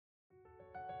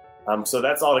So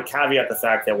that's all to caveat the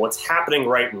fact that what's happening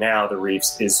right now to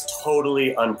reefs is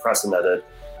totally unprecedented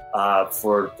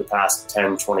for the past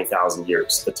 10, 20,000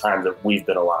 years, the time that we've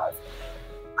been alive.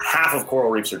 Half of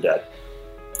coral reefs are dead.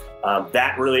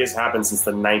 That really has happened since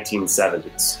the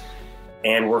 1970s.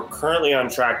 And we're currently on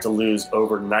track to lose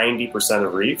over 90%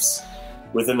 of reefs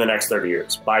within the next 30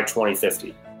 years by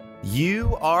 2050.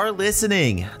 You are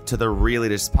listening to the Real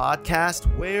Leaders Podcast,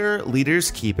 where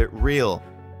leaders keep it real.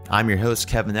 I'm your host,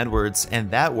 Kevin Edwards, and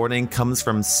that warning comes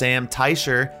from Sam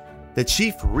Teicher, the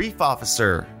Chief Reef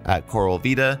Officer at Coral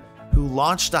Vita, who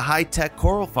launched a high-tech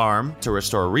coral farm to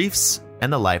restore reefs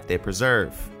and the life they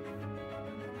preserve.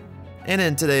 And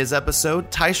in today's episode,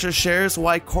 Teicher shares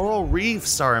why coral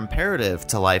reefs are imperative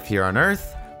to life here on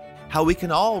Earth, how we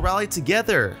can all rally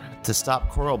together to stop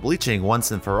coral bleaching once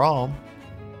and for all,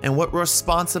 and what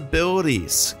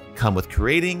responsibilities come with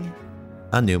creating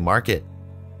a new market.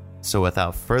 So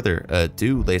without further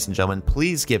ado, ladies and gentlemen,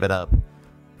 please give it up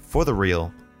for the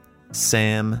real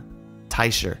Sam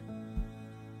Teicher.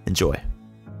 Enjoy.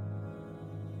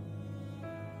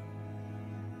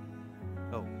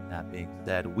 That being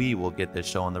said, we will get this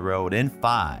show on the road in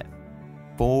 5,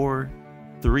 4,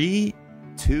 3,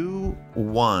 2,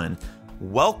 1.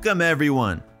 Welcome,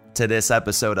 everyone, to this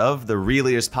episode of the Real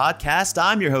Leaders Podcast.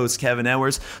 I'm your host, Kevin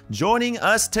Edwards. Joining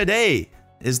us today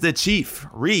is the Chief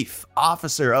Reef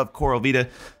Officer of Coral Vita,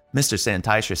 Mr. Sam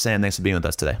Teicher. Sam, thanks for being with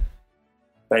us today.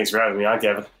 Thanks for having me on,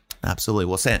 Kevin. Absolutely.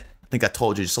 Well, Sam, I think I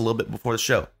told you just a little bit before the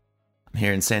show. I'm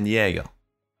here in San Diego.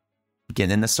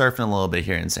 Getting into surfing a little bit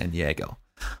here in San Diego.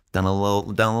 Done a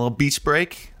little beach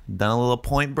break, done a little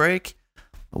point break.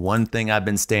 The one thing I've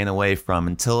been staying away from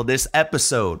until this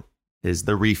episode is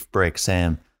the reef break,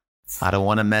 Sam. I don't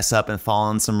want to mess up and fall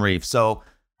on some reef. So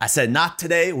I said, not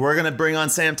today. We're going to bring on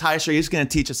Sam Teicher. He's going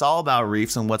to teach us all about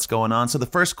reefs and what's going on. So the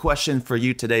first question for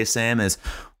you today, Sam, is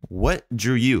what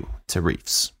drew you to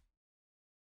reefs?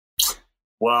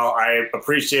 Well, I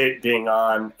appreciate being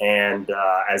on, and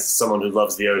as someone who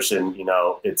loves the ocean, you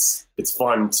know, it's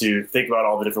fun to think about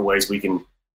all the different ways we can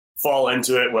fall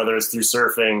into it, whether it's through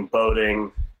surfing,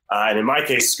 boating, and in my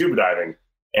case, scuba diving.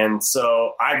 And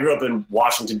so I grew up in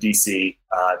Washington, D.C.,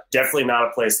 definitely not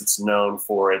a place that's known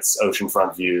for its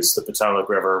oceanfront views. The Potomac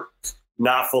River,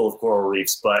 not full of coral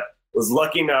reefs, but was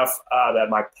lucky enough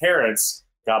that my parents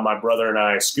got my brother and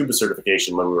I scuba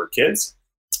certification when we were kids.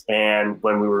 And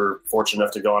when we were fortunate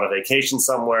enough to go on a vacation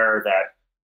somewhere that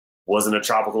wasn't a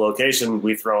tropical location,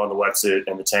 we throw on the wetsuit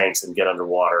and the tanks and get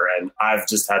underwater. And I've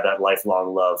just had that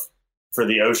lifelong love for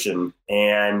the ocean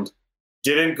and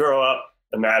didn't grow up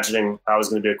imagining I was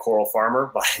going to be a coral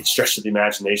farmer by any stretch of the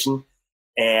imagination.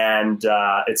 And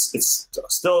it's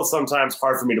still sometimes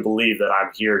hard for me to believe that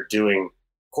I'm here doing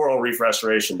coral reef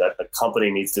restoration, that the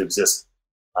company needs to exist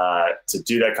to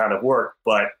do that kind of work.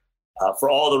 But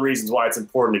for all the reasons why it's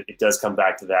important, it does come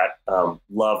back to that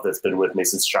love that's been with me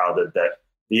since childhood, that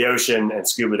the ocean and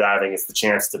scuba diving is the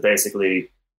chance to basically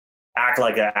act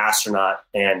like an astronaut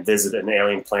and visit an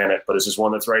alien planet, but it's just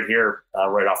one that's right here,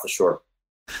 right off the shore.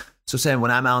 So Sam, when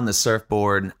I'm out on the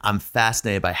surfboard, I'm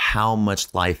fascinated by how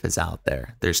much life is out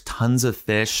there. There's tons of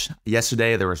fish.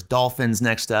 Yesterday, there was dolphins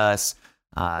next to us.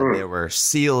 There were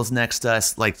seals next to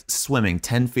us, like swimming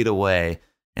 10 feet away.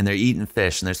 And they're eating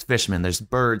fish, and there's fishermen, there's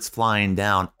birds flying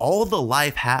down. All the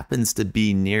life happens to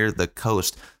be near the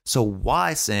coast. So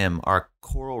why, Sam, are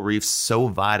coral reefs so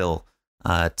vital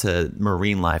to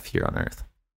marine life here on Earth?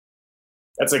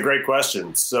 That's a great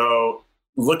question. So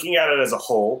looking at it as a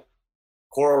whole,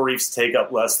 coral reefs take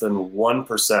up less than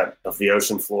 1% of the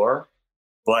ocean floor,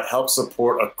 but help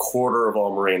support a quarter of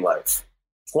all marine life.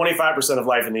 25% of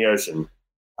life in the ocean.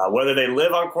 Whether they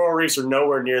live on coral reefs or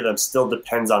nowhere near them still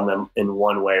depends on them in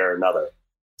one way or another.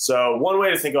 So one way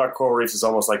to think about coral reefs is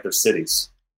almost like they're cities.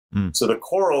 So the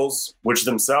corals, which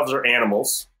themselves are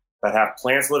animals that have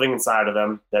plants living inside of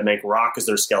them that make rock as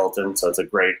their skeleton, so it's a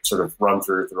great sort of run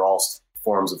through all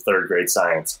forms of third grade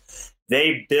science.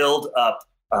 They build up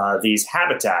these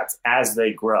habitats as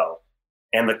they grow.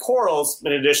 And the corals,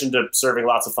 in addition to serving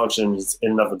lots of functions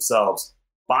in and of themselves,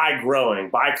 by growing,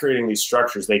 by creating these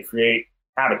structures, they create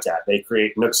habitat. They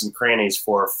create nooks and crannies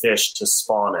for fish to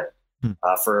spawn in,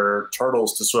 for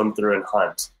turtles to swim through and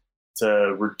hunt,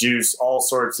 to reduce all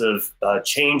sorts of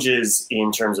changes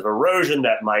in terms of erosion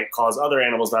that might cause other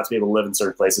animals not to be able to live in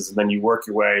certain places. And then you work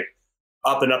your way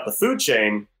up and up the food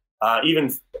chain.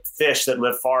 Even fish that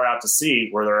live far out to sea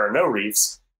where there are no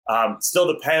reefs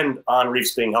still depend on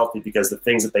reefs being healthy because the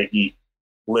things that they eat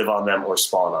live on them or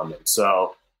spawn on them.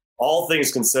 So all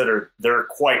things considered, they're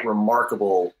quite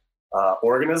remarkable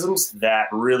organisms that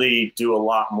really do a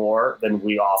lot more than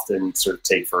we often sort of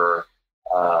take for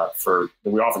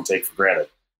we often take for granted.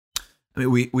 I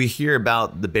mean, we hear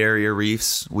about the barrier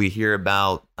reefs. We hear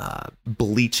about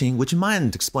bleaching. Would you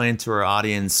mind explaining to our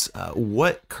audience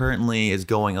what currently is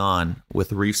going on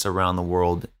with reefs around the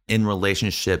world in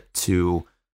relationship to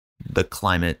the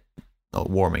climate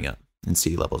warming up and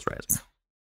sea levels rising?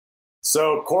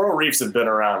 So coral reefs have been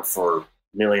around for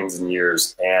millions of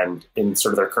years, and in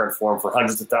sort of their current form for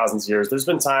hundreds of thousands of years. There's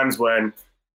been times when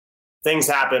things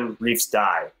happen, reefs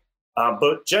die.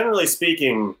 But generally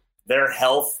speaking, their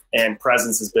health and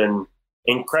presence has been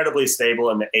incredibly stable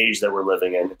in the age that we're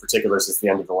living in particular since the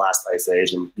end of the last ice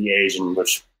age and the age in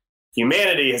which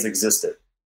humanity has existed.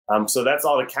 So that's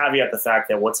all to caveat the fact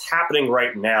that what's happening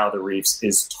right now, the reefs,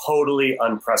 is totally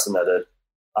unprecedented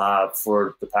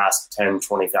for the past 10,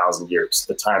 20,000 years,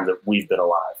 the time that we've been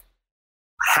alive.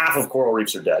 Half of coral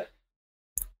reefs are dead.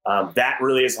 That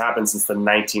really has happened since the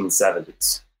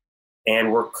 1970s.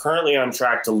 And we're currently on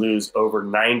track to lose over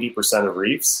 90% of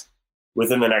reefs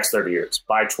within the next 30 years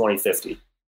by 2050.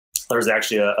 There's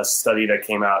actually a study that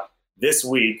came out this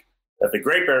week that the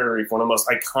Great Barrier Reef, one of the most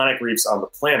iconic reefs on the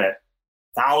planet,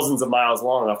 thousands of miles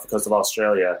long off the coast of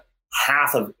Australia,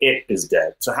 half of it is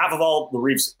dead. So half of all the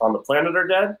reefs on the planet are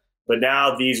dead, but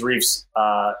now these reefs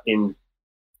in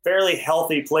fairly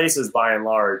healthy places by and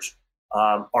large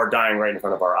are dying right in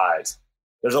front of our eyes.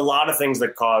 There's a lot of things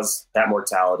that cause that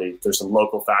mortality. There's some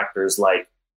local factors like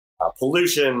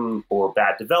pollution or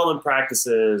bad development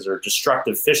practices or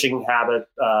destructive fishing habits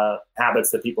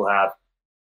that people have.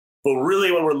 But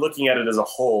really, when we're looking at it as a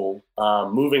whole,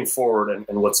 moving forward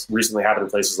and what's recently happened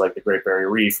in places like the Great Barrier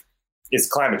Reef is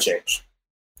climate change.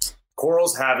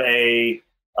 Corals have a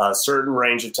certain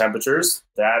range of temperatures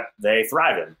that they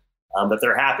thrive in, that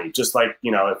they're happy. Just like,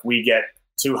 if we get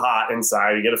too hot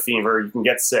inside, you get a fever, you can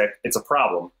get sick, it's a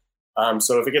problem.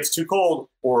 So if it gets too cold,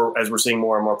 or as we're seeing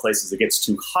more and more places, it gets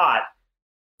too hot,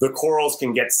 the corals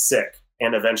can get sick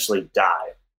and eventually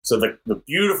die. So the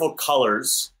beautiful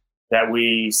colors that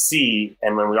we see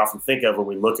and when we often think of when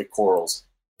we look at corals,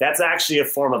 that's actually a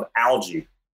form of algae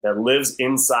that lives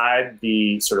inside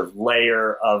the sort of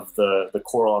layer of the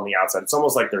coral on the outside. It's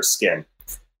almost like their skin.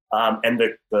 And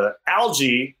the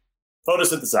algae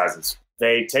photosynthesizes.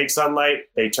 They take sunlight,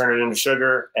 they turn it into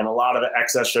sugar, and a lot of the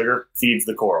excess sugar feeds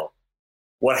the coral.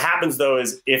 What happens, though,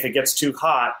 is if it gets too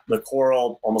hot, the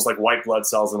coral, almost like white blood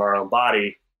cells in our own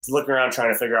body, is looking around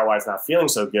trying to figure out why it's not feeling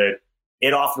so good.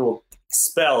 It often will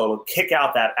expel, it will kick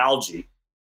out that algae.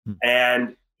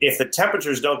 And if the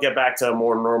temperatures don't get back to a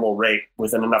more normal rate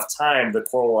within enough time, the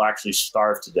coral will actually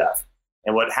starve to death.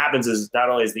 And what happens is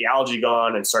not only is the algae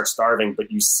gone and starts starving,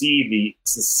 but you see the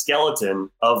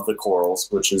skeleton of the corals,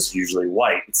 which is usually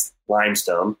white, it's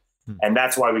limestone. And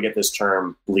that's why we get this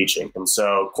term bleaching. And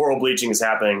so coral bleaching is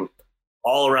happening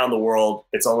all around the world.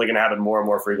 It's only going to happen more and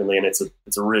more frequently. And it's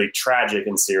a really tragic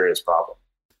and serious problem.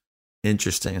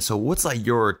 Interesting. So what's like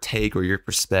your take or your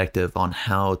perspective on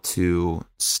how to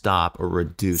stop or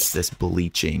reduce this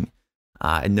bleaching?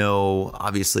 I know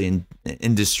obviously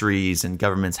industries and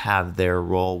governments have their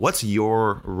role. What's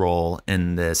your role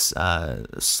in this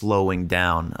slowing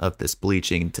down of this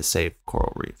bleaching to save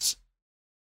coral reefs?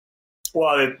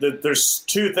 Well, there's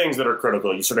two things that are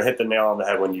critical. You sort of hit the nail on the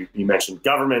head when you mentioned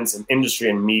governments and industry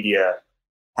and media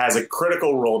has a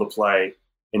critical role to play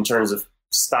in terms of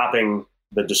stopping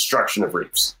the destruction of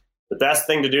reefs. The best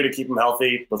thing to do to keep them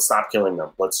healthy, let's stop killing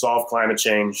them. Let's solve climate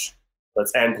change.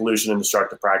 Let's end pollution and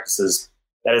destructive practices.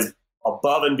 That is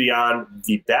above and beyond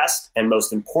the best and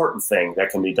most important thing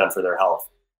that can be done for their health.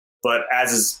 But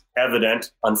as is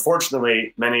evident,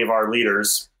 unfortunately, many of our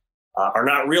leaders are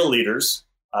not real leaders.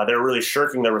 They're really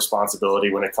shirking their responsibility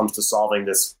when it comes to solving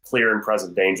this clear and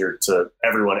present danger to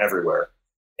everyone everywhere.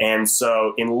 And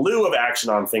so in lieu of action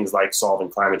on things like solving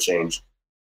climate change,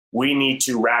 we need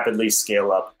to rapidly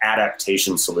scale up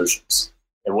adaptation solutions.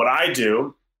 And what I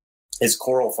do is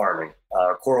coral farming,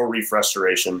 coral reef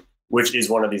restoration, which is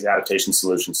one of these adaptation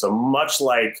solutions. So much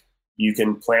like you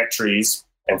can plant trees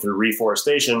and through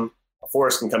reforestation, a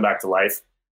forest can come back to life.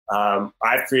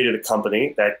 I've created a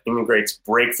company that integrates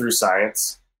breakthrough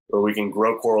science where we can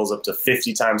grow corals up to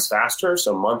 50 times faster,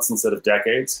 so months instead of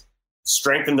decades,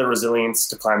 strengthen their resilience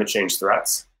to climate change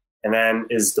threats, and then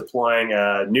is deploying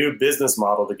a new business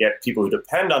model to get people who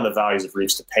depend on the values of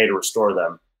reefs to pay to restore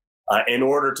them in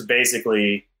order to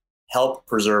basically help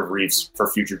preserve reefs for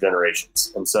future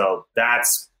generations. And so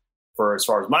that's, for as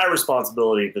far as my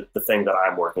responsibility, the thing that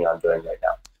I'm working on doing right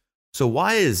now. So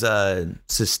why is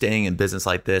sustaining a business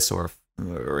like this or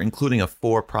including a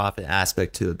for-profit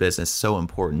aspect to a business so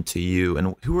important to you?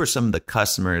 And who are some of the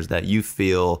customers that you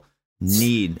feel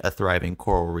need a thriving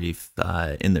coral reef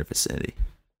in their vicinity?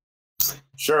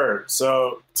 Sure.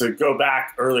 So to go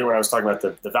back earlier when I was talking about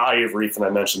the value of reef, and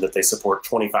I mentioned that they support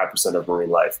 25% of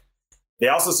marine life. They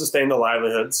also sustain the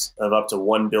livelihoods of up to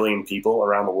 1 billion people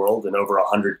around the world in over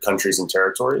 100 countries and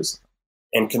territories,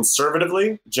 and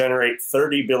conservatively generate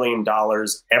 $30 billion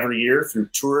every year through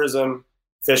tourism,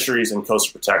 fisheries, and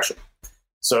coastal protection.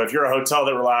 So if you're a hotel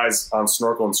that relies on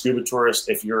snorkel and scuba tourists,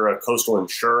 if you're a coastal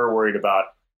insurer worried about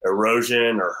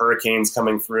erosion or hurricanes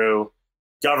coming through,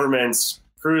 governments,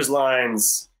 cruise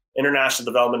lines, international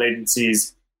development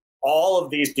agencies, all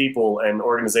of these people and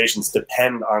organizations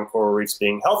depend on coral reefs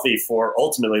being healthy for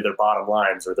ultimately their bottom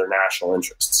lines or their national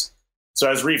interests. So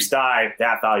as reefs die,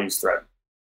 that value is threatened.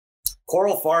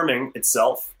 Coral farming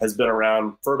itself has been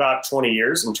around for about 20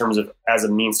 years in terms of as a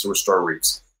means to restore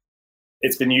reefs.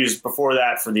 It's been used before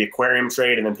that for the aquarium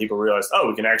trade, and then people realized, oh,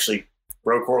 we can actually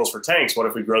grow corals for tanks. What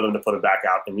if we grow them to put them back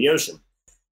out in the ocean?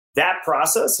 That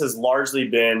process has largely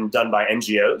been done by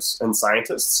NGOs and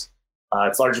scientists.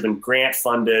 It's largely been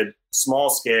grant-funded, small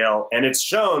scale, and it's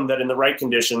shown that in the right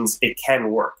conditions, it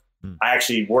can work. I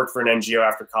actually worked for an NGO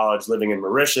after college living in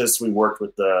Mauritius. We worked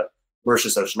with the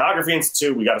Mauritius Oceanography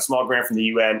Institute. We got a small grant from the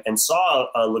UN and saw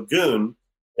a lagoon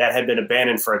that had been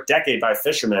abandoned for a decade by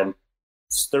fishermen.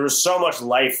 There was so much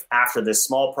life after this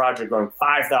small project growing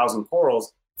 5,000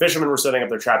 corals. Fishermen were setting up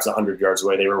their traps 100 yards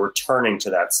away. They were returning to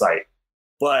that site.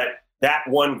 But that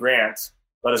one grant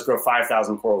let us grow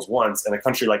 5,000 corals once. And a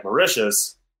country like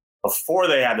Mauritius, before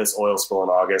they had this oil spill in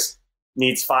August,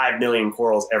 needs 5 million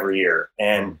corals every year.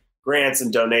 And grants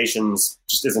and donations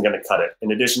just isn't going to cut it.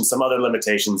 In addition, some other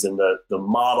limitations in the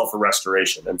model for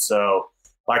restoration. And so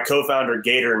my co-founder,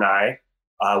 Gator, and I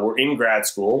were in grad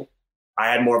school. I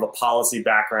had more of a policy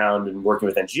background in working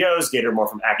with NGOs, Gator more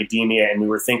from academia, and we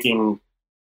were thinking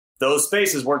those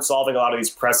spaces weren't solving a lot of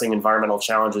these pressing environmental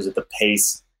challenges at the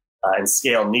pace and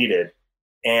scale needed,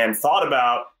 and thought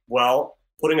about, well,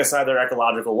 putting aside their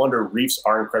ecological wonder, reefs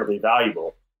are incredibly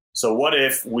valuable. So what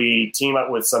if we team up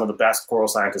with some of the best coral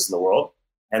scientists in the world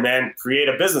and then create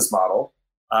a business model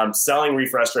selling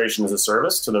reef restoration as a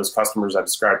service to those customers I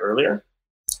described earlier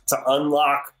to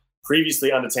unlock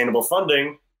previously unattainable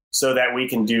funding so that we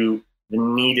can do the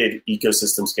needed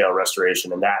ecosystem scale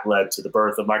restoration. And that led to the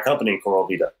birth of my company, Coral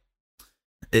Vita.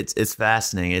 It's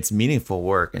fascinating. It's meaningful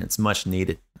work, and it's much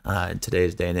needed in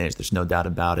today's day and age. There's no doubt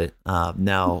about it.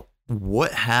 Now,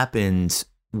 what happened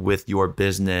with your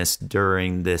business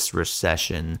during this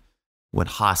recession when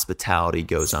hospitality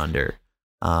goes under,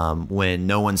 when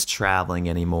no one's traveling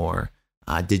anymore?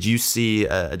 Did you see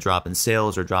a drop in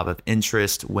sales or drop of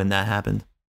interest when that happened?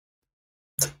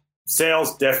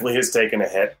 Sales definitely has taken a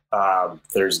hit.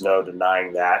 There's no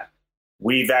denying that.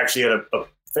 We've actually had a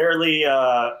fairly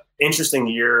interesting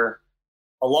year.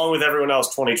 Along with everyone else,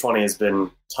 2020 has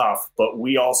been tough, but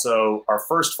we also, our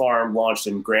first farm launched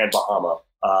in Grand Bahama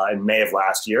in May of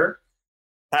last year.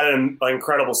 Had an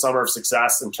incredible summer of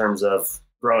success in terms of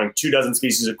growing 24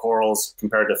 species of corals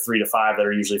compared to 3 to 5 that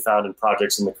are usually found in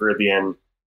projects in the Caribbean.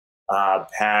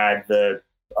 Had the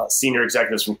senior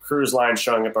executives from cruise lines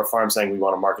showing up at our farm saying we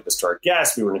want to market this to our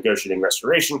guests. We were negotiating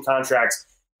restoration contracts.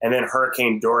 And then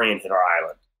Hurricane Dorian hit our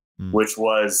island, which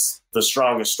was the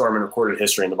strongest storm in recorded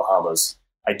history in the Bahamas.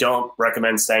 I don't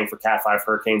recommend staying for Cat 5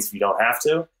 hurricanes if you don't have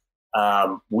to.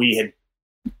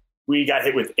 We got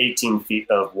hit with 18 feet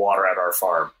of water at our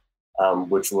farm,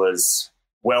 which was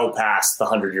well past the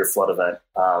 100-year flood event,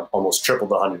 almost triple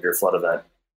the 100-year flood event.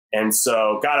 And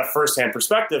so got a firsthand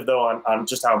perspective, though, on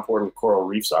just how important coral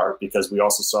reefs are, because we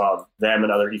also saw them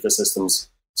and other ecosystems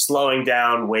slowing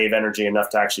down wave energy enough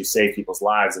to actually save people's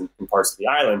lives in parts of the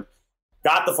island.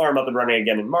 Got the farm up and running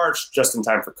again in March, just in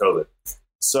time for COVID.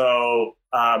 So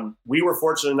we were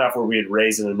fortunate enough where we had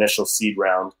raised an initial seed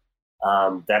round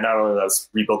that not only let us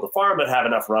rebuild the farm, but have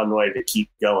enough runway to keep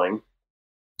going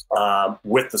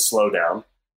with the slowdown.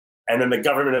 And then the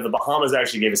government of the Bahamas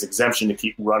actually gave us exemption to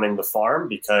keep running the farm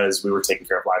because we were taking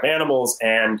care of live animals.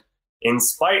 And in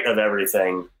spite of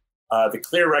everything, the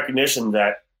clear recognition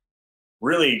that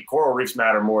really coral reefs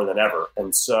matter more than ever.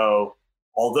 And so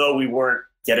although we weren't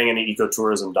getting any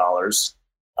ecotourism dollars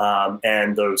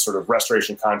and those sort of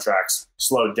restoration contracts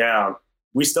slowed down,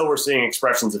 we still were seeing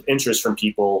expressions of interest from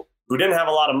people who didn't have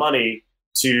a lot of money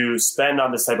to spend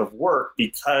on this type of work,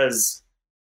 because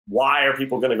why are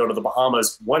people going to go to the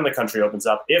Bahamas when the country opens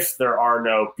up if there are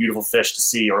no beautiful fish to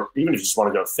see, or even if you just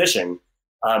want to go fishing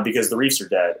because the reefs are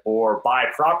dead, or buy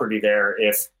property there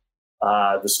if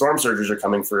the storm surges are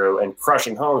coming through and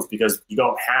crushing homes because you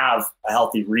don't have a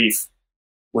healthy reef,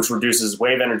 which reduces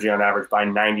wave energy on average by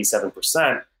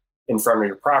 97% in front of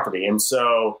your property. And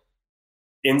so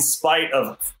in spite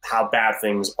of how bad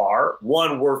things are,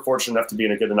 one, we're fortunate enough to be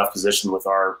in a good enough position with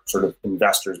our sort of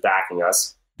investors backing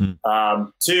us.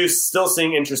 Two, still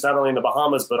seeing interest not only in the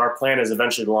Bahamas, but our plan is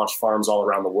eventually to launch farms all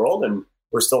around the world. And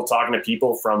we're still talking to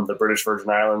people from the British Virgin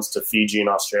Islands to Fiji and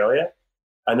Australia.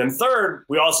 And then third,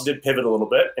 we also did pivot a little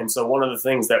bit. And so one of the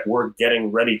things that we're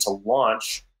getting ready to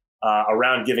launch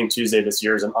around Giving Tuesday this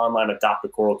year is an online Adopt a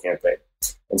Coral campaign.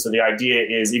 And so the idea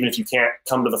is, even if you can't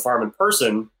come to the farm in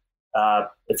person,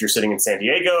 if you're sitting in San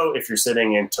Diego, if you're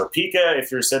sitting in Topeka,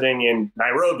 if you're sitting in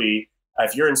Nairobi,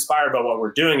 if you're inspired by what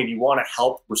we're doing and you want to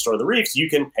help restore the reefs, you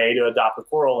can pay to adopt a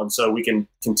coral. And so we can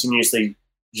continuously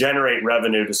generate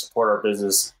revenue to support our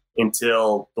business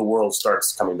until the world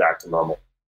starts coming back to normal.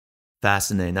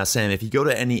 Fascinating. Now, Sam, if you go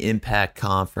to any impact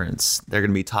conference, they're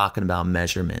going to be talking about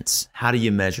measurements. How do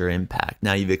you measure impact?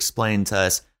 Now, you've explained to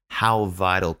us how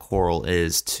vital coral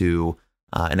is to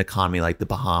an economy like the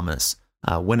Bahamas.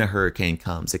 When a hurricane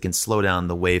comes, it can slow down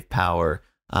the wave power.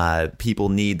 People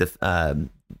need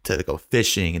to go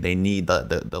fishing. They need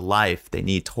the life. They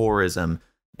need tourism.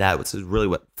 That is really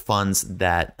what funds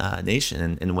that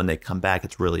nation. And when they come back,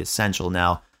 it's really essential.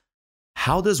 Now,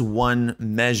 how does one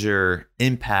measure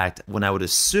impact when I would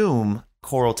assume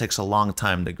coral takes a long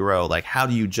time to grow? Like, how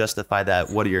do you justify that?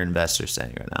 What are your investors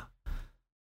saying right now?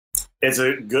 It's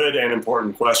a good and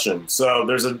important question. So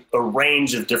there's a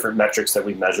range of different metrics that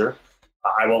we measure.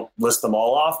 I won't list them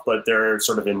all off, but they're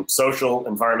sort of in social,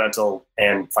 environmental,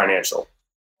 and financial.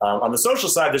 On the social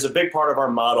side, there's a big part of our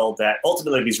model that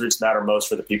ultimately these reefs matter most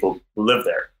for the people who live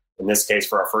there. In this case,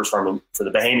 for our first farm, for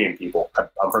the Bahamian people.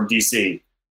 I'm from DC.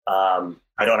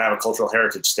 I don't have a cultural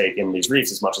heritage stake in these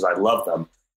reefs as much as I love them.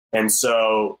 And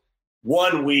so,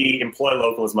 one, we employ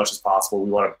local as much as possible. We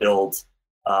want to build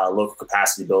local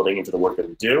capacity building into the work that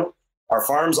we do. Our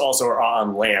farms also are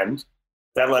on land.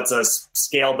 That lets us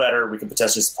scale better. We can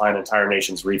potentially supply an entire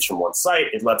nation's reefs from one site.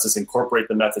 It lets us incorporate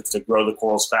the methods to grow the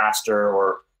corals faster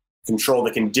or control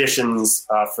the conditions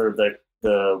for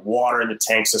the water in the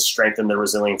tanks to strengthen the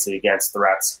resiliency against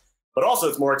threats. But also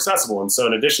it's more accessible. And so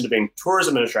in addition to being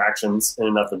tourism attractions in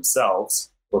and of themselves,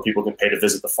 where people can pay to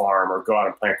visit the farm or go out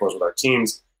and plant corals with our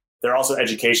teams, they're also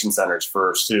education centers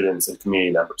for students and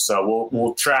community members. So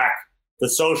we'll track the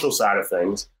social side of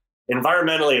things.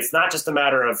 Environmentally, it's not just a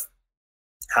matter of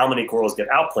how many corals get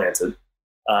outplanted.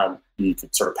 You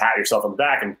could sort of pat yourself on the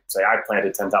back and say, I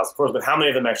planted 10,000 corals, but how many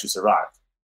of them actually survived?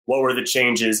 What were the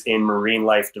changes in marine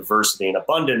life diversity and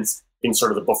abundance in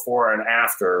sort of the before and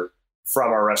after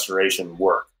from our restoration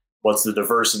work? What's the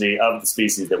diversity of the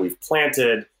species that we've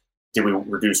planted? Did we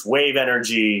reduce wave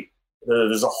energy?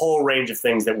 There's a whole range of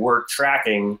things that we're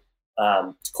tracking.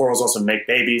 Corals also make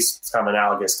babies. It's kind of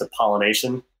analogous to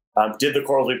pollination. Did the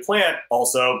corals we plant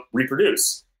also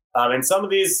reproduce? And some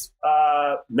of these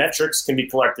metrics can be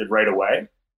collected right away.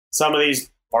 Some of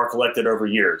these are collected over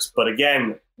years. But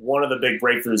again, one of the big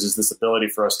breakthroughs is this ability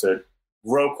for us to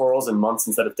grow corals in months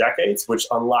instead of decades, which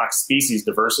unlocks species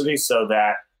diversity so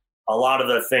that a lot of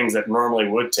the things that normally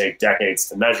would take decades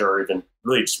to measure or even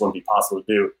really just wouldn't be possible to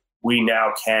do, we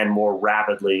now can more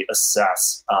rapidly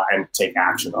assess and take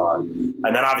action on.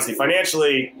 And then obviously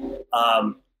financially,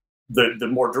 the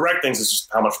more direct things is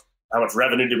just how much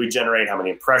revenue did we generate? How many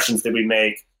impressions did we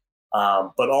make?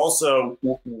 But also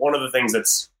one of the things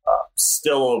that's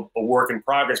still a work in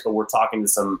progress, but we're talking to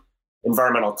some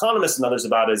environmental economists and others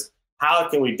about is how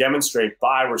can we demonstrate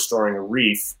by restoring a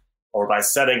reef or by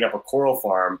setting up a coral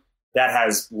farm that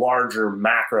has larger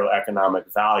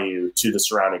macroeconomic value to the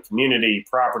surrounding community,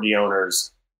 property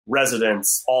owners,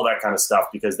 residents, all that kind of stuff,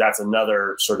 because that's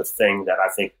another sort of thing that I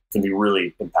think can be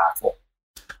really impactful.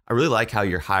 I really like how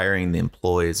you're hiring the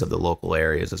employees of the local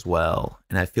areas as well.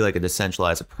 And I feel like a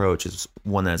decentralized approach is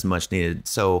one that's much needed.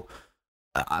 So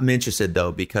I'm interested,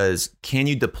 though, because can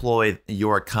you deploy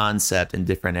your concept in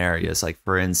different areas? Like,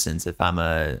 for instance, if I'm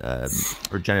a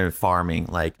regenerative farming,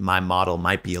 like my model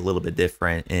might be a little bit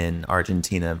different in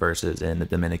Argentina versus in the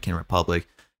Dominican Republic.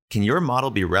 Can your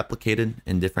model be replicated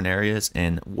in different areas?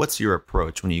 And what's your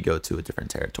approach when you go to a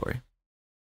different territory?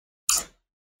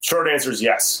 Short answer is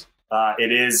yes.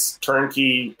 It is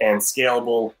turnkey and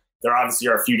scalable. There obviously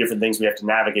are a few different things we have to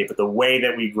navigate, but the way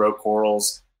that we grow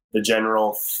corals, the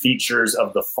general features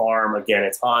of the farm, again,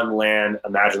 it's on land.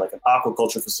 Imagine like an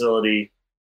aquaculture facility.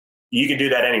 You can do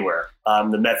that anywhere.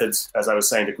 The methods, as I was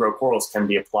saying, to grow corals can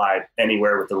be applied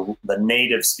anywhere with the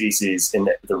native species in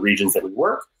the regions that we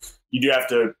work. You do have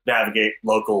to navigate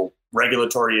local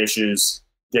regulatory issues,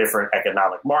 different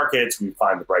economic markets. We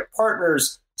find the right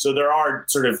partners. So there are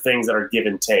sort of things that are give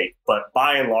and take. But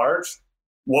by and large,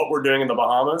 what we're doing in the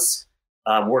Bahamas,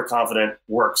 we're confident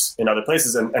works in other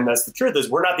places. And that's the truth is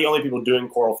we're not the only people doing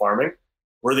coral farming.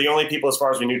 We're the only people, as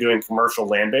far as we knew, doing commercial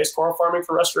land-based coral farming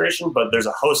for restoration, but there's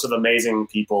a host of amazing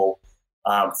people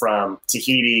from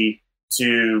Tahiti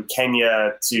to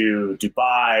Kenya to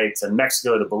Dubai to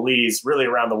Mexico to Belize, really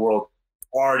around the world,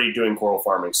 already doing coral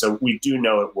farming. So we do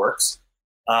know it works.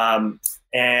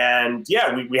 And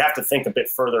yeah, we have to think a bit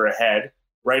further ahead.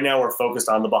 Right now, we're focused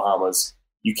on the Bahamas.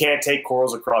 You can't take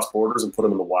corals across borders and put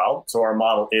them in the wild. So our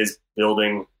model is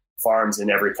building farms in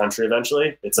every country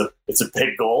eventually. It's a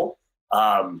big goal.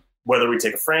 Whether we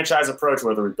take a franchise approach,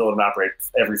 whether we build and operate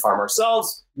every farm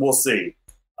ourselves, we'll see.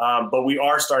 But we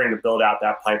are starting to build out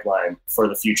that pipeline for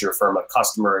the future from a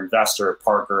customer, investor,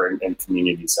 partner, and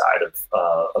community side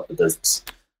of the business.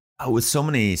 With so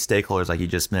many stakeholders, like you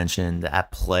just mentioned,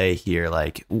 at play here,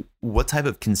 like what type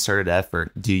of concerted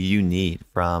effort do you need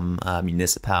from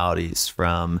municipalities,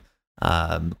 from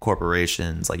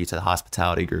corporations, like you said,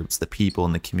 hospitality groups, the people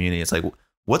in the community? It's like,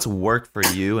 what's worked for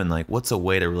you, and like what's a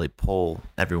way to really pull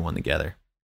everyone together?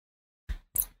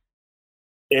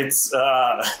 It's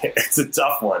a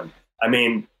tough one. I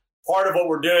mean, part of what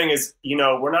we're doing is,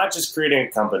 we're not just creating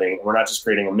a company, we're not just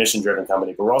creating a mission-driven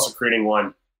company, but we're also creating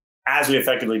one as we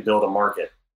effectively build a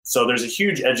market. So there's a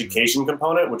huge education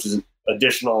component, which is an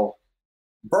additional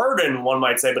burden, one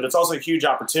might say, but it's also a huge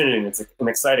opportunity, and it's an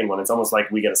exciting one. It's almost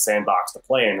like we get a sandbox to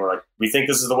play in. We're like, we think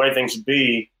this is the way things should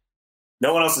be.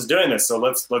 No one else is doing this, so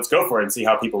let's go for it and see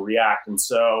how people react. And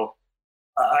so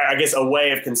I guess a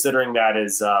way of considering that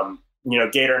is,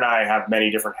 Gator and I have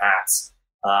many different hats.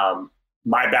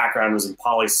 My background was in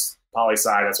poli-sci.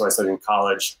 That's what I studied in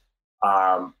college.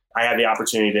 I had the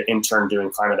opportunity to intern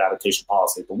doing climate adaptation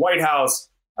policy at the White House.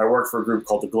 I worked for a group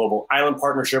called the Global Island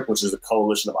Partnership, which is a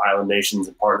coalition of island nations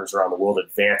and partners around the world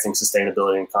advancing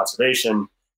sustainability and conservation.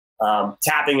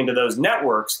 Tapping into those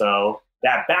networks, though,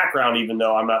 that background, even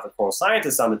though I'm not the coral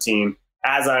scientist on the team,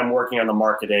 as I'm working on the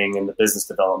marketing and the business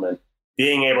development,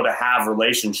 being able to have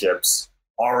relationships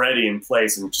already in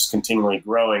place and just continually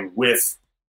growing with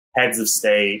heads of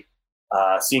state,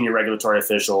 senior regulatory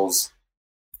officials,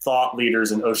 thought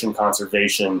leaders in ocean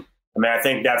conservation. I mean, I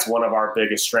think that's one of our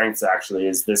biggest strengths, actually,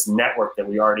 is this network that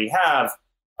we already have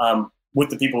with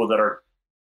the people that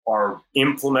are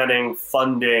implementing,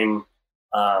 funding,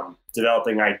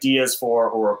 developing ideas for,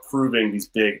 or approving these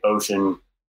big ocean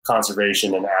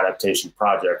conservation and adaptation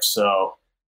projects. So,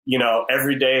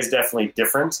 every day is definitely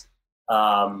different.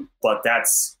 But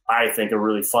that's, I think, a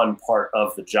really fun part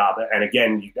of the job. And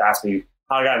again, you asked me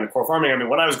how I got into coral farming. I mean,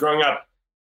 when I was growing up,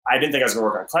 I didn't think I was going to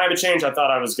work on climate change. I thought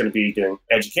I was going to be doing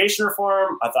education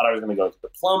reform. I thought I was going to go into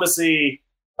diplomacy.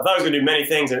 I thought I was going to do many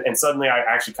things. And suddenly I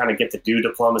actually kind of get to do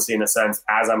diplomacy in a sense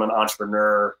as I'm an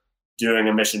entrepreneur doing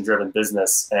a mission-driven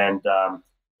business. And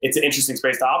it's an interesting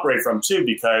space to operate from, too,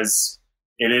 because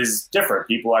it is different.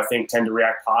 People, I think, tend to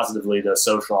react positively to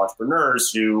social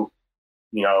entrepreneurs who,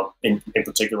 in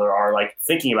particular, are like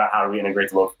thinking about how do we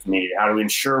integrate the local community? How do we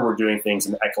ensure we're doing things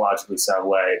in an ecologically sound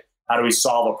way? How do we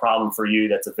solve a problem for you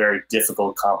that's a very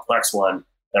difficult, complex one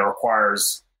that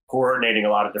requires coordinating a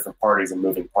lot of different parties and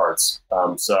moving parts?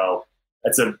 So I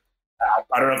don't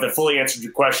know if that fully answered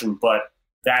your question, but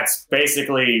that's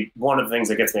basically one of the things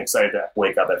that gets me excited to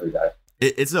wake up every day.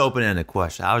 It's an open-ended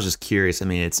question. I was just curious. I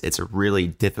mean, it's a really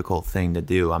difficult thing to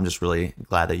do. I'm just really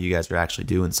glad that you guys are actually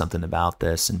doing something about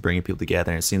this and bringing people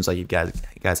together. And it seems like you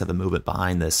guys have a movement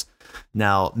behind this.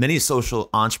 Now, many social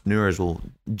entrepreneurs will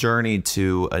journey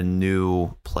to a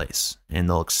new place and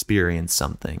they'll experience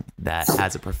something that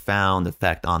has a profound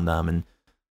effect on them and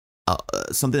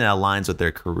something that aligns with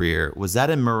their career. Was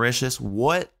that in Mauritius?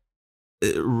 What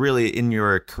really in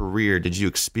your career did you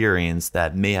experience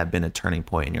that may have been a turning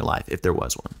point in your life, if there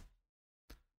was one?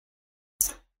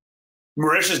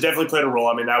 Mauritius definitely played a role.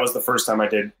 I mean, that was the first time I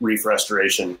did reef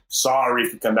restoration, saw a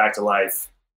reef come back to life,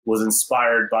 was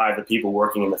inspired by the people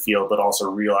working in the field, but also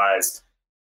realized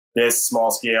this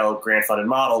small-scale grant-funded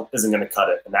model isn't going to cut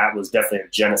it. And that was definitely a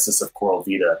genesis of Coral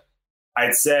Vita.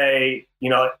 I'd say,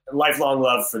 lifelong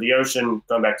love for the ocean,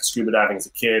 going back to scuba diving as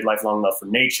a kid, lifelong love for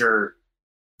nature.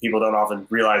 People don't often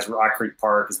realize Rock Creek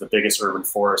Park is the biggest urban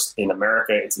forest in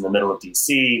America. It's in the middle of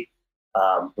D.C.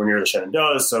 We're near the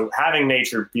Shenandoahs. So having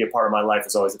nature be a part of my life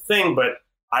is always a thing. But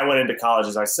I went into college,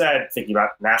 as I said, thinking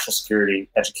about national security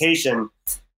education.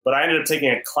 But I ended up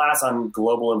taking a class on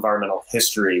global environmental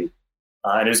history.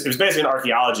 And it was basically an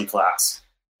archaeology class.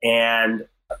 And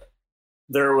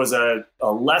there was a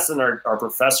lesson our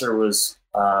professor was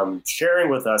sharing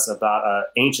with us about an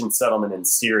ancient settlement in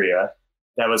Syria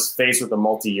that was faced with a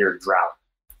multi-year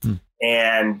drought.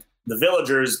 And the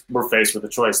villagers were faced with a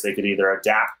choice. They could either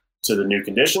adapt to the new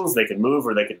conditions, they could move,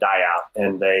 or they could die out.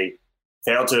 And they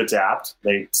failed to adapt.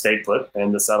 They stayed put,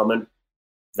 and the settlement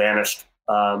vanished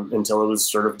until it was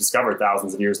sort of discovered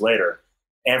thousands of years later.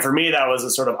 And for me, that was a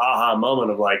sort of aha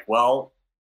moment of like, well,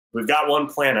 we've got one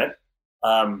planet.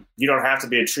 You don't have to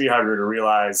be a tree hugger to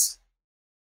realize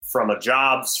from a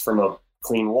jobs, from a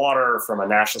clean water, from a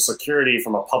national security,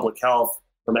 from a public health,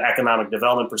 from an economic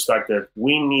development perspective,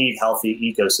 we need healthy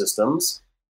ecosystems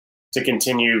to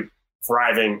continue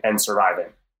thriving and surviving.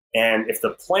 And if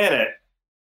the planet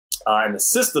and the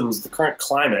systems, the current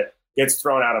climate gets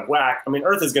thrown out of whack, I mean,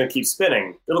 Earth is going to keep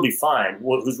spinning. It'll be fine.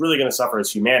 Who's really going to suffer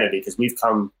is humanity, because we've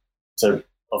come to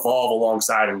evolve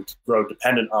alongside and grow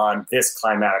dependent on this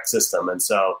climatic system. And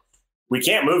so we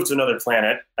can't move to another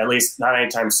planet, at least not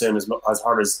anytime soon, as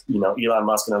hard as Elon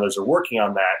Musk and others are working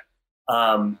on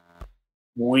that.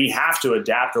 We have to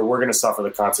adapt or we're going to suffer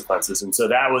the consequences. And so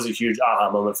that was a huge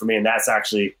aha moment for me. And that's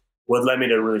actually what led me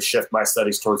to really shift my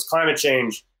studies towards climate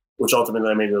change, which ultimately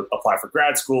led me to apply for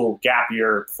grad school, gap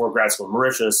year before grad school in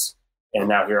Mauritius. And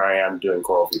now here I am doing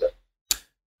Coral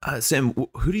Vita. Sam,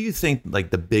 who do you think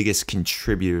like the biggest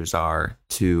contributors are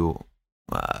to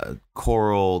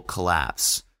coral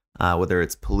collapse? Whether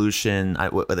it's pollution,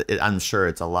 I'm sure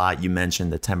it's a lot. You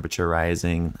mentioned the temperature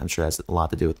rising. I'm sure that's a lot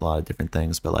to do with a lot of different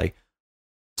things. But like,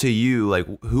 to you, like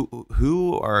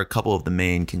who are a couple of the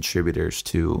main contributors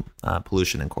to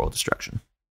pollution and coral destruction?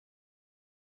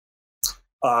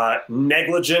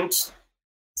 Negligent,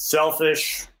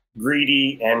 selfish,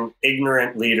 greedy, and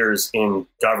ignorant leaders in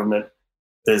government,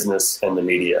 business, and the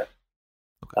media.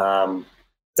 Okay.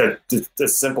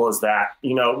 As simple as that.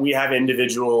 We have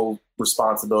individual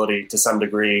responsibility to some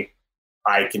degree.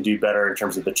 I can do better in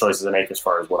terms of the choices I make as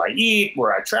far as what I eat,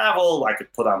 where I travel. I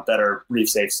could put on better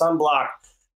reef-safe sunblock.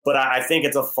 But I think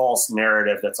it's a false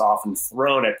narrative that's often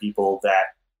thrown at people that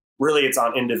really it's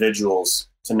on individuals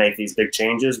to make these big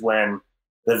changes when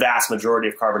the vast majority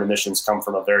of carbon emissions come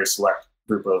from a very select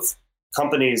group of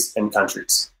companies and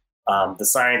countries. The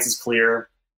science is clear.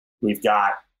 We've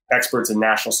got experts in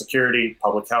national security,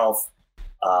 public health,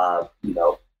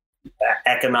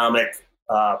 economic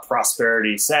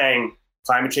prosperity saying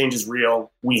climate change is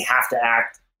real. We have to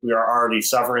act. We are already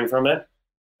suffering from it.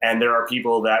 And there are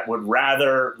people that would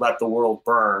rather let the world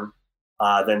burn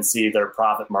than see their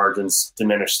profit margins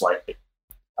diminish slightly.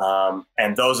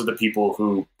 And those are the people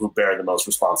who bear the most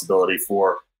responsibility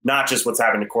for not just what's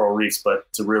happening to coral reefs, but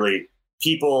to really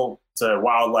people, to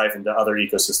wildlife, and to other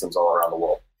ecosystems all around the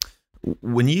world.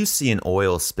 When you see an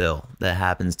oil spill that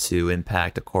happens to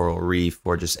impact a coral reef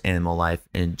or just animal life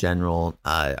in general,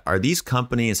 are these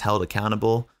companies held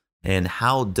accountable? And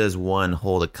how does one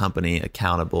hold a company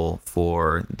accountable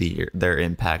for their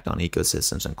impact on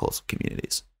ecosystems and coastal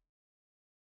communities?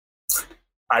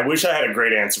 I wish I had a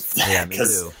great answer for that. Yeah, me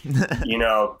too.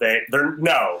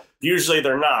 Usually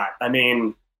they're not. I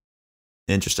mean,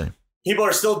 interesting. People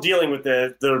are still dealing with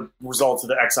the results of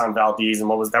the Exxon Valdez,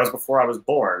 and that was before I was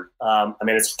born. I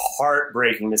mean, it's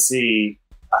heartbreaking to see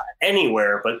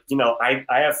anywhere, but I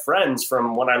have friends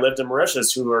from when I lived in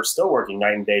Mauritius who are still working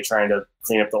night and day trying to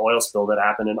clean up the oil spill that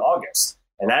happened in August,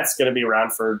 and that's going to be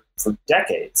around for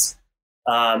decades.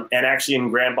 And actually, in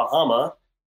Grand Bahama,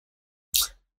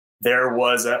 there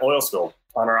was an oil spill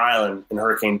on our island in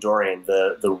Hurricane Dorian.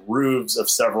 The roofs of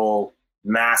several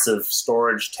massive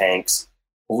storage tanks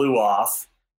blew off,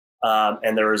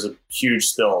 and there was a huge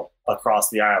spill across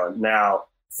the island. Now,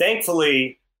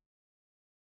 thankfully,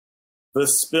 the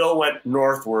spill went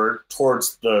northward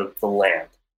towards the land.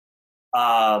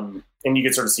 And you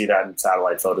can sort of see that in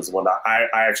satellite photos and whatnot.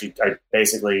 I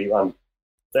basically,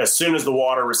 as soon as the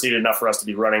water receded enough for us to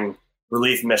be running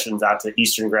relief missions out to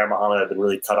eastern Grand Bahama, had been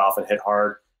really cut off and hit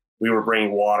hard. We were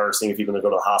bringing water, seeing if people could go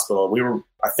to the hospital. We were,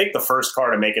 I think, the first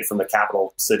car to make it from the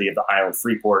capital city of the island,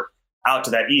 Freeport, out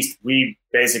to that east. We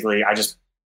basically,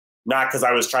 not because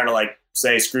I was trying to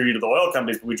say screw you to the oil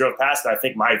companies, but we drove past it. I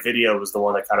think my video was the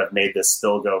one that kind of made this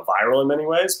spill go viral in many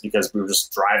ways because we were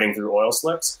just driving through oil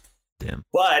slicks. Damn.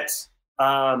 But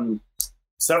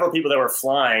several people that were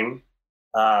flying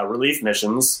relief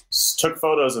missions took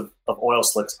photos of oil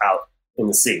slicks out in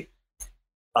the sea.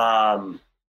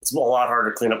 It's a lot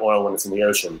harder to clean up oil when it's in the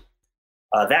ocean.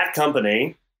 That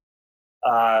company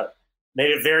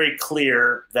made it very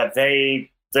clear that they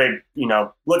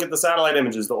look at the satellite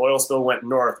images. The oil spill went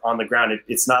north on the ground.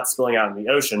 It's not spilling out in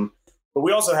the ocean. But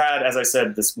we also had, as I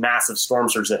said, this massive storm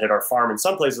surge that hit our farm. In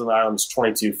some places on the island was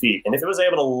 22 feet. And if it was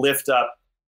able to lift up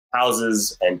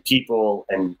houses and people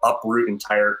and uproot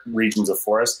entire regions of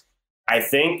forest, I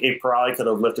think it probably could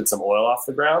have lifted some oil off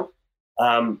the ground.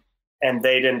 And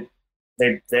they didn't.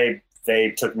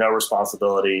 They took no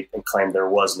responsibility and claimed there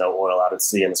was no oil out at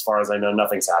sea. And as far as I know,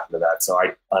 nothing's happened to that. So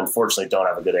I unfortunately don't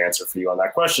have a good answer for you on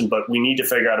that question. But we need to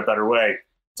figure out a better way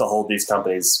to hold these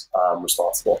companies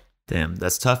responsible. Damn,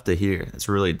 that's tough to hear. It's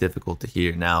really difficult to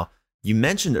hear. Now, you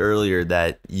mentioned earlier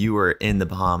that you were in the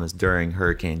Bahamas during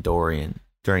Hurricane Dorian,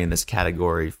 during this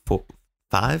category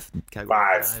 5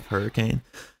 hurricane.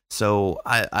 So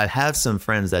I have some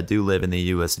friends that do live in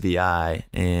the USVI,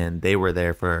 and they were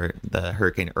there for the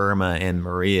Hurricane Irma and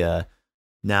Maria.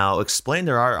 Now, explain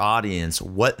to our audience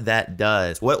what that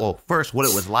does. First, what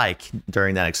it was like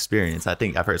during that experience. I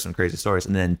think I've heard some crazy stories.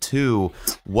 And then 2,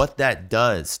 what that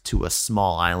does to a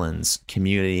small island's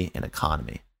community and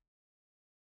economy.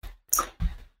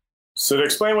 So to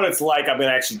explain what it's like, I've been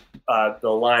actually the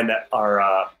line that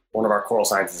our one of our coral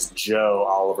scientists, Joe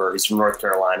Oliver, he's from North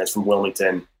Carolina, he's from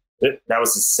Wilmington. That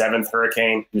was his 7th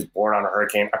hurricane. He was born on a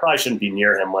hurricane. I probably shouldn't be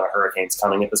near him when a hurricane's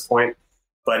coming at this point.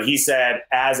 But he said,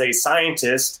 as a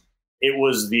scientist, it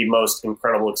was the most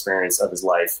incredible experience of his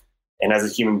life. And as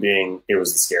a human being, it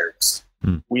was the scariest.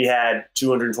 We had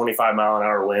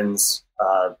 225-mile-an-hour winds.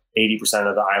 80%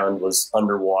 of the island was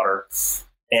underwater.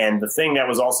 And the thing that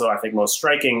was also, I think, most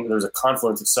striking, there was a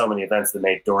confluence of so many events that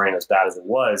made Dorian as bad as it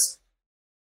was.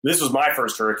 This was my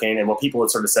first hurricane. And what people had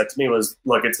sort of said to me was,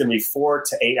 look, it's going to be 4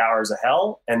 to 8 hours of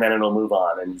hell, and then it'll move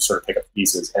on. And you sort of pick up the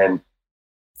pieces. And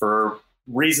for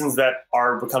reasons that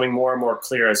are becoming more and more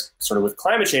clear as sort of with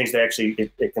climate change,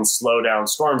 it can slow down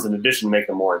storms in addition to make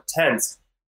them more intense.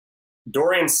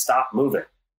 Dorian stopped moving.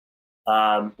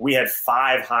 We had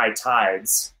 5 high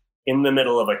tides in the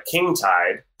middle of a king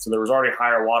tide. So there was already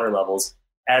higher water levels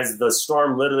as the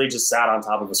storm literally just sat on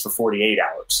top of us for 48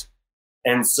 hours.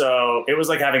 And so it was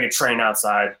like having a train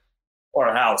outside or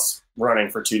a house running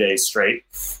for 2 days straight,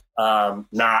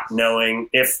 not knowing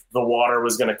if the water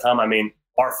was going to come. I mean,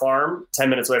 our farm, 10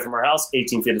 minutes away from our house,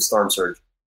 18 feet of storm surge.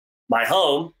 My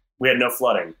home, we had no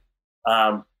flooding.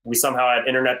 We somehow had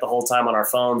internet the whole time on our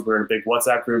phones. We were in big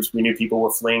WhatsApp groups. We knew people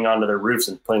were fleeing onto their roofs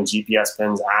and putting GPS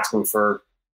pins, asking for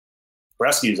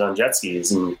rescues on jet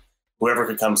skis and whoever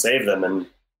could come save them. And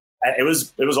it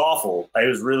was awful. It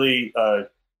was really a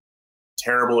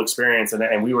terrible experience.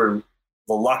 And we were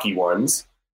the lucky ones.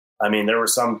 I mean, there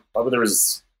was on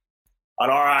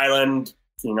our island,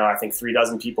 I think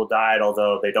 36 people died,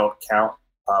 although they don't count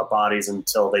bodies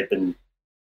until they've been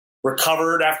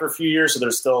recovered after a few years. So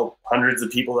there's still hundreds of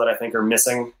people that I think are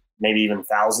missing, maybe even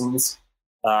thousands.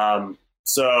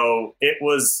 So it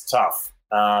was tough.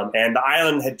 And the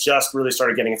island had just really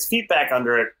started getting its feet back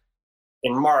under it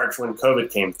in March when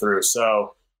COVID came through.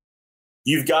 So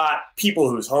you've got people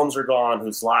whose homes are gone,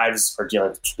 whose lives are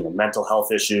dealing with mental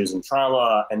health issues and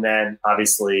trauma. And then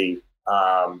obviously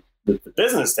the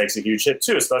business takes a huge hit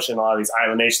too, especially in a lot of these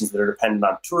island nations that are dependent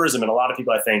on tourism. And a lot of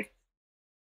people, I think,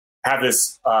 have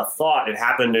this thought. It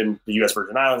happened in the U.S.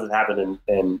 Virgin Islands. It happened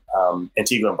in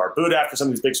Antigua and Barbuda after some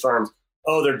of these big storms.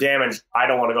 Oh, they're damaged. I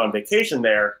don't want to go on vacation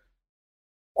there.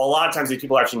 A lot of times these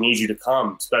people actually need you to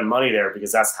come spend money there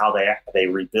because that's how they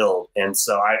rebuild. And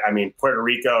so, I mean, Puerto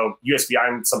Rico,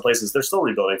 USVI in some places, they're still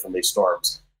rebuilding from these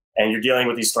storms. And you're dealing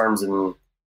with these storms in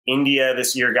India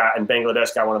this year and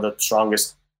Bangladesh got one of the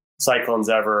strongest cyclones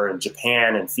ever, and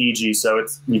Japan and Fiji. So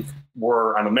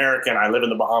I'm American. I live in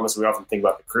the Bahamas. So we often think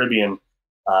about the Caribbean,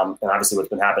 and obviously what's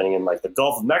been happening in like the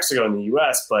Gulf of Mexico in the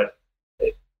U.S. But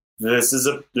this is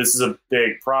a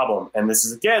big problem, and this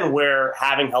is again where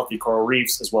having healthy coral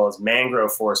reefs as well as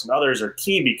mangrove forests and others are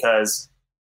key because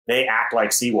they act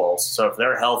like seawalls. So if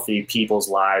they're healthy, people's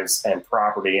lives and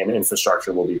property and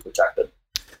infrastructure will be protected.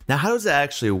 Now, how does that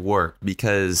actually work?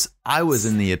 Because I was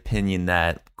in the opinion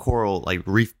that coral, like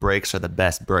reef breaks, are the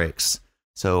best breaks.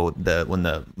 So when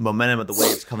the momentum of the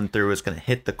waves coming through is going to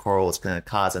hit the coral, it's going to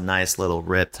cause a nice little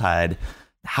rip tide.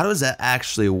 How does that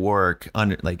actually work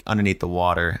underneath the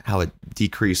water? How it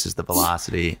decreases the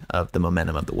velocity of the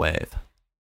momentum of the wave?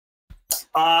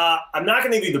 I'm not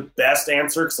going to give you the best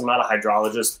answer because I'm not a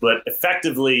hydrologist, but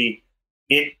effectively,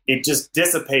 it just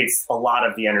dissipates a lot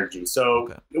of the energy.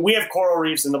 So We have coral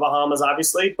reefs in the Bahamas,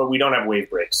 obviously, but we don't have wave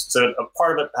breaks. So a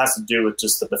part of it has to do with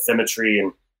just the bathymetry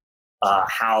and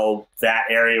how that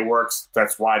area works.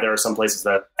 That's why there are some places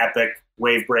that have epic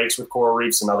wave breaks with coral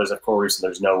reefs and others have coral reefs and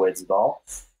there's no waves at all.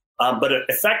 But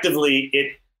effectively,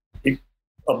 it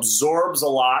absorbs a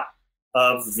lot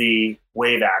of the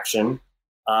wave action.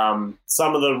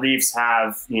 Some of the reefs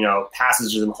have,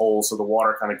 passages and holes, so the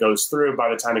water kind of goes through. By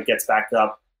the time it gets back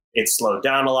up, it's slowed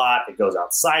down a lot. It goes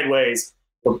out sideways.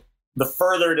 The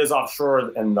further it is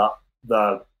offshore and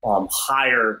the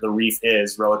higher the reef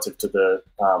is relative to the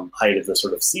height of the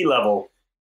sort of sea level,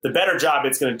 the better job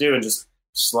it's going to do in just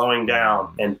slowing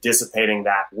down and dissipating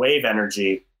that wave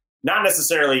energy, not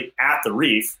necessarily at the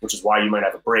reef, which is why you might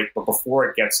have a break, but before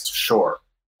it gets to shore.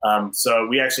 So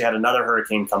we actually had another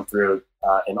hurricane come through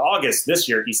in August this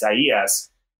year, Isaias,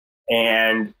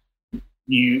 and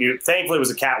thankfully it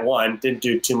was a Cat 1, didn't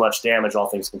do too much damage, all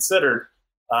things considered.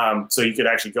 So you could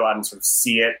actually go out and sort of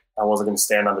see it. I wasn't going to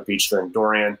stand on the beach during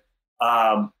Dorian.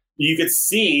 You could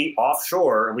see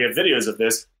offshore, and we have videos of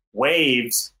this,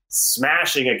 waves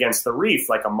smashing against the reef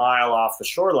like a mile off the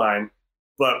shoreline.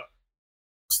 But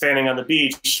standing on the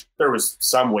beach, there was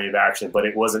some wave action, but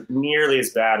it wasn't nearly as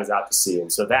bad as out to sea.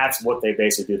 And so that's what they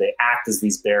basically do. They act as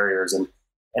these barriers. And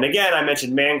again, I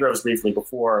mentioned mangroves briefly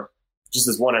before. Just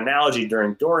as one analogy,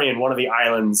 during Dorian, one of the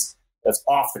islands that's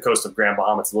off the coast of Grand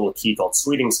Bahama, it's a little key called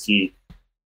Sweetings Key,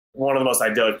 one of the most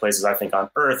idyllic places, I think, on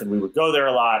Earth. And we would go there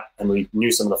a lot, and we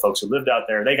knew some of the folks who lived out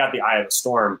there. They got the eye of the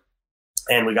storm,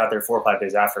 and we got there 4 or 5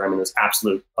 days after. I mean, it was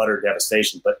absolute, utter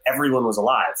devastation, but everyone was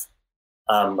alive.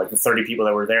 Like the 30 people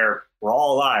that were there were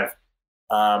all alive.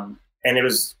 And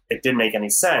it didn't make any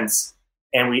sense.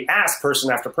 And we asked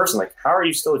person after person, like, how are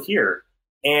you still here?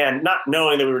 And not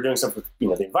knowing that we were doing something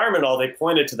with the environment, they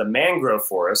pointed to the mangrove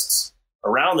forests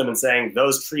around them and saying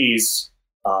those trees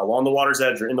along the water's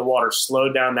edge or in the water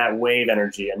slowed down that wave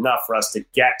energy enough for us to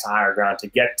get to higher ground, to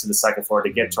get to the second floor,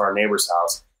 to get to our neighbor's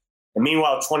house. And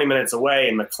meanwhile, 20 minutes away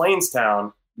in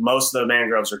McLeanstown, most of the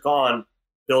mangroves are gone,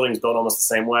 buildings built almost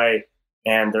the same way,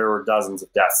 and there were dozens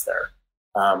of deaths there.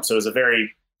 So it was a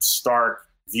very stark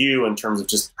view in terms of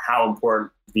just how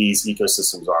important these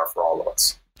ecosystems are for all of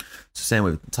us. So Sam,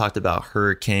 we've talked about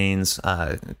hurricanes,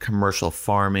 commercial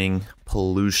farming,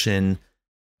 pollution.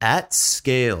 At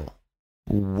scale,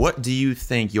 what do you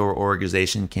think your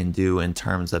organization can do in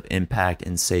terms of impact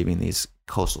in saving these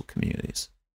coastal communities?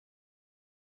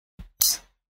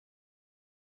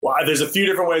 Well, there's a few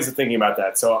different ways of thinking about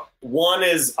that. So one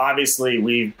is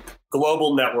obviously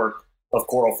global network of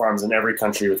coral farms in every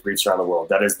country with reefs around the world.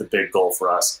 That is the big goal for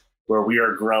us, where we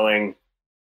are growing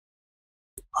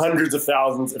hundreds of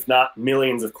thousands, if not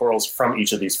millions of corals from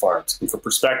each of these farms. And for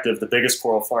perspective, the biggest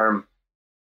coral farm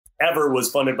ever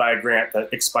was funded by a grant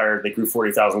that expired. They grew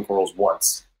 40,000 corals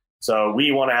once. So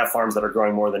we want to have farms that are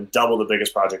growing more than double the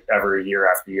biggest project ever year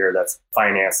after year that's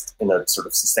financed in a sort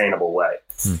of sustainable way.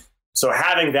 So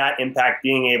having that impact,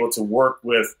 being able to work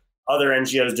with other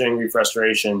NGOs doing reef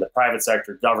restoration, the private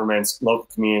sector, governments, local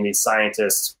communities,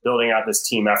 scientists, building out this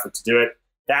team effort to do it,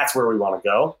 that's where we want to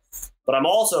go. But I'm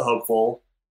also hopeful,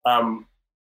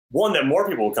 one, that more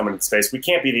people will come into the space. We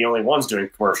can't be the only ones doing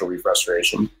commercial reef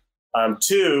restoration.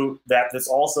 Two, that this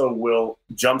also will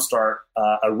jumpstart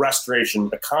a restoration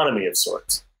economy of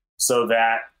sorts, so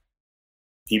that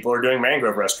people are doing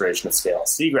mangrove restoration at scale,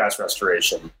 seagrass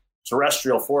restoration,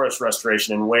 terrestrial forest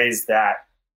restoration in ways that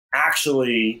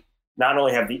actually not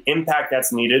only have the impact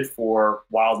that's needed for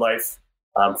wildlife,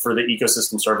 for the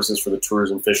ecosystem services, for the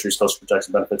tourism, fisheries, coastal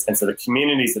protection benefits, and for the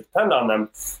communities that depend on them,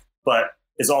 but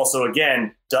is also,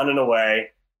 again, done in a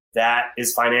way that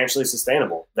is financially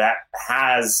sustainable, that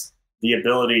has the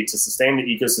ability to sustain the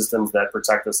ecosystems that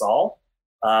protect us all,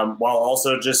 while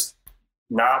also just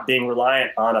not being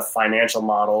reliant on a financial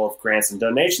model of grants and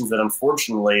donations that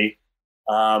unfortunately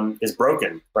is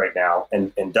broken right now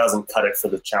and doesn't cut it for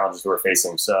the challenges that we're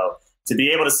facing. So to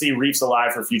be able to see reefs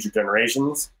alive for future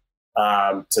generations,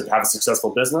 to have a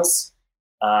successful business,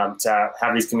 to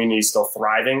have these communities still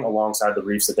thriving alongside the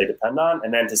reefs that they depend on,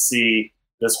 and then to see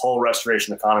this whole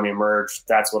restoration economy emerge,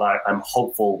 that's what I'm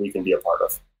hopeful we can be a part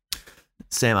of.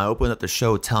 Sam, I opened up the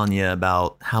show telling you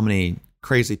about how many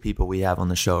crazy people we have on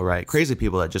the show, right? Crazy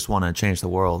people that just want to change the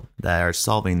world, that are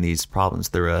solving these problems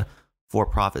through a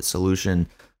for-profit solution.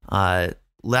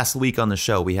 Last week on the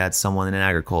show, we had someone in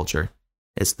agriculture.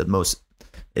 It's the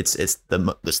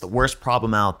worst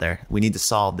problem out there. We need to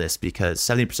solve this because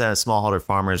 70% of smallholder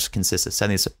farmers consist of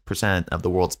 70% of the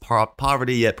world's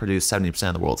poverty, yet produce 70%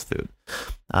 of the world's food.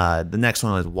 The next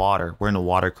one is water. We're in a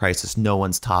water crisis. No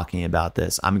one's talking about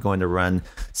this. I'm going to run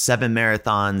 7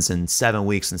 marathons in 7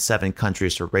 weeks in 7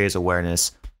 countries to raise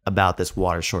awareness about this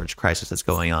water shortage crisis that's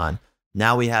going on.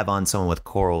 Now we have on someone with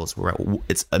corals where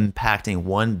it's impacting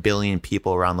 1 billion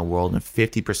people around the world and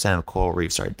 50% of coral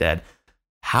reefs are dead.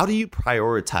 How do you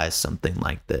prioritize something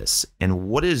like this? And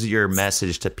what is your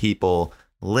message to people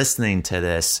listening to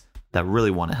this that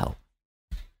really want to help?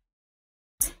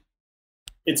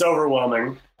 It's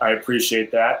overwhelming. I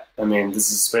appreciate that. I mean, this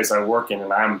is a space I work in,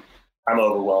 and I'm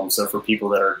overwhelmed. So for people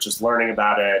that are just learning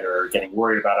about it or getting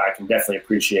worried about it, I can definitely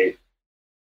appreciate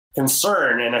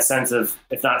concern in a sense of,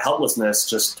 if not helplessness,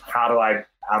 just how do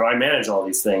I manage all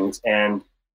these things? And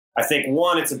I think,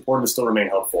 one, it's important to still remain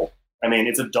hopeful. I mean,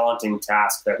 it's a daunting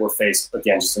task that we're faced,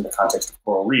 again, just in the context of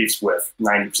coral reefs, with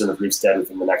 90% of reefs dead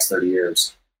within the next 30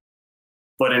 years.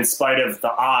 But in spite of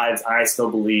the odds, I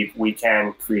still believe we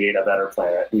can create a better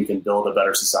planet. We can build a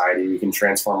better society. We can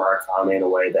transform our economy in a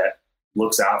way that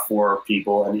looks out for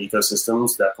people and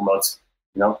ecosystems, that promotes,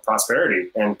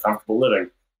 prosperity and comfortable living.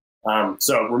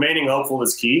 So remaining hopeful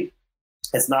is key.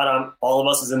 It's not on all of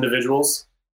us as individuals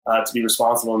to be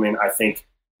responsible. I mean, I think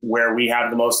where we have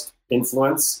the most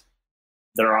influence,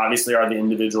 there obviously are the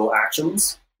individual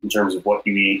actions in terms of what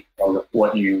you eat and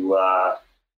what you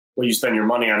spend your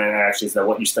money on. And actually, is that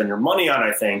what you spend your money on?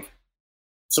 I think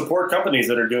support companies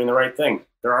that are doing the right thing.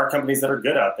 There are companies that are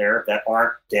good out there that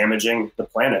aren't damaging the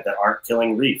planet, that aren't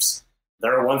killing reefs.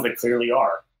 There are ones that clearly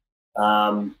are.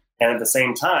 And at the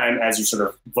same time, as you sort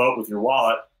of vote with your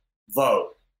wallet,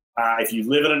 vote. If you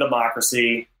live in a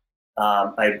democracy,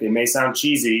 it may sound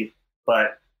cheesy,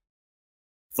 but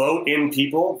vote in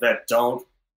people that don't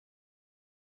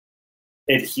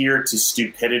adhere to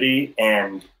stupidity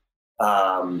and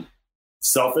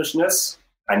selfishness.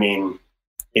 I mean,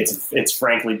 it's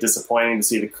frankly disappointing to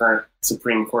see the current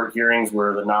Supreme Court hearings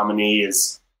where the nominee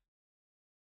is,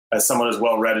 as someone as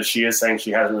well read as she is, saying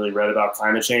she hasn't really read about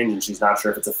climate change and she's not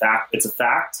sure if it's a fact. It's a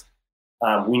fact.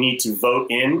 We need to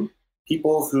vote in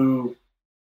people who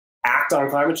act on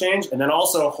climate change and then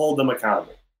also hold them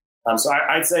accountable. So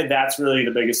I'd say that's really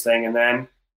the biggest thing. And then,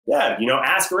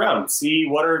 ask around, see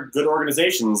what are good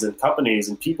organizations and companies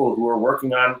and people who are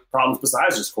working on problems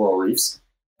besides just coral reefs.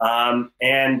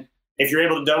 And if you're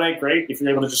able to donate, great. If you're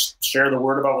able to just share the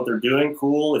word about what they're doing,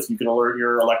 cool. If you can alert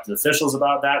your elected officials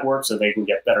about that work so they can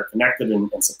get better connected and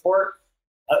support.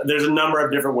 There's a number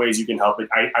of different ways you can help it.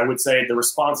 I would say the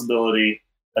responsibility,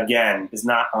 again, is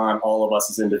not on all of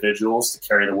us as individuals to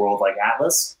carry the world like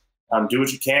Atlas. Do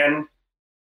what you can.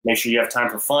 Make sure you have time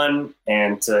for fun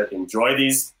and to enjoy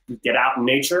these, get out in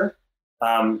nature,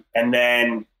 and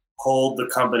then hold the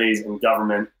companies and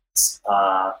governments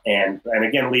and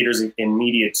again, leaders in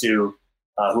media too,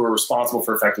 who are responsible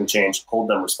for affecting change, hold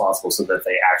them responsible so that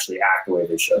they actually act the way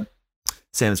they should.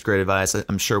 Sam, it's great advice.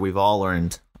 I'm sure we've all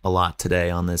learned a lot today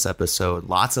on this episode.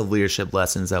 Lots of leadership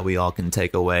lessons that we all can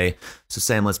take away. So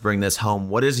Sam, let's bring this home.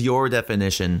 What is your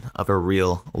definition of a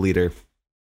real leader?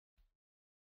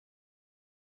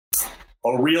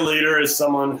 A real leader is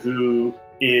someone who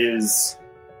is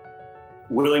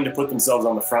willing to put themselves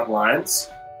on the front lines,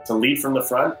 to lead from the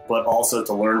front, but also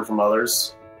to learn from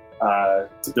others,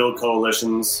 to build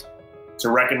coalitions, to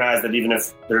recognize that even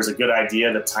if there's a good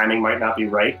idea, the timing might not be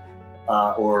right,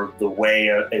 or the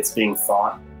way it's being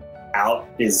thought out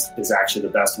is actually the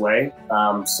best way.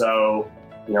 So,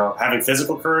 having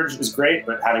physical courage is great,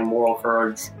 but having moral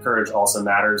courage also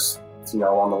matters.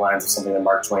 On the lines of something that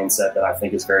Mark Twain said that I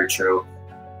think is very true.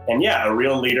 And a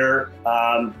real leader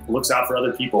looks out for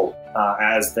other people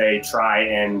as they try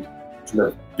and sort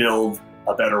of build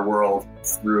a better world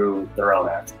through their own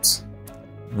actions.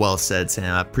 Well said,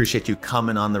 Sam. I appreciate you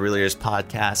coming on the Real Leaders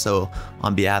podcast. So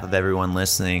on behalf of everyone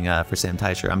listening, for Sam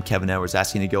Teicher, I'm Kevin Edwards,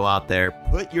 asking you to go out there,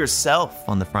 put yourself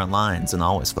on the front lines, and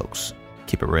always, folks,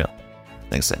 keep it real.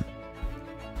 Thanks, Sam.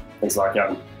 Thanks a lot,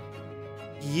 Kevin.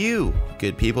 You,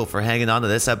 good people, for hanging on to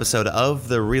this episode of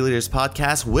the Real Leaders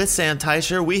podcast with Sam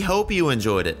Teicher. We hope you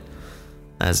enjoyed it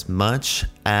as much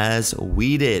as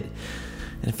we did.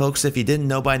 And folks, if you didn't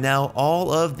know by now,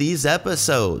 all of these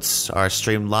episodes are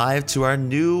streamed live to our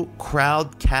new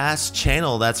Crowdcast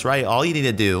channel. That's right. All you need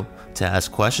to do to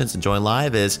ask questions and join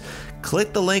live is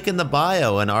click the link in the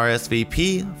bio and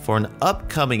RSVP for an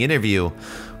upcoming interview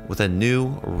with a new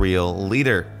real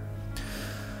leader.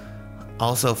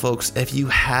 Also, folks, if you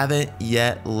haven't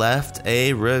yet left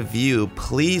a review,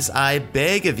 please, I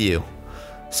beg of you,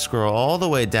 scroll all the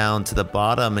way down to the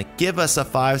bottom and give us a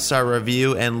 5-star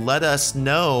review and let us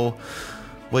know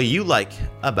what you like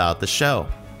about the show.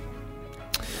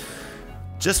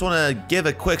 Just want to give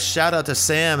a quick shout out to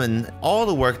Sam and all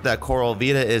the work that Coral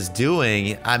Vita is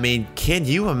doing. I mean, can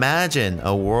you imagine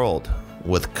a world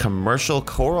with commercial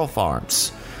coral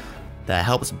farms that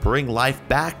helps bring life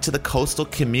back to the coastal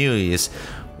communities?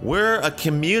 We're a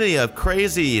community of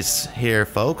crazies here,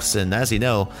 folks, and as you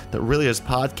know, the Real Leaders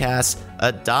podcast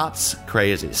adopts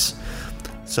crazies.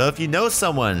 So if you know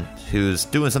someone who's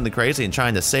doing something crazy and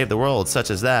trying to save the world, such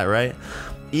as that, right?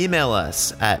 Email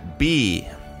us at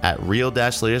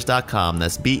be@real-leaders.com.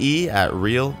 That's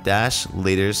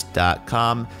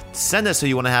be@real-leaders.com. Send us who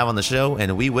you want to have on the show,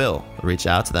 and we will reach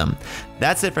out to them.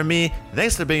 That's it for me.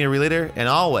 Thanks for being a real leader, and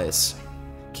always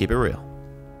keep it real.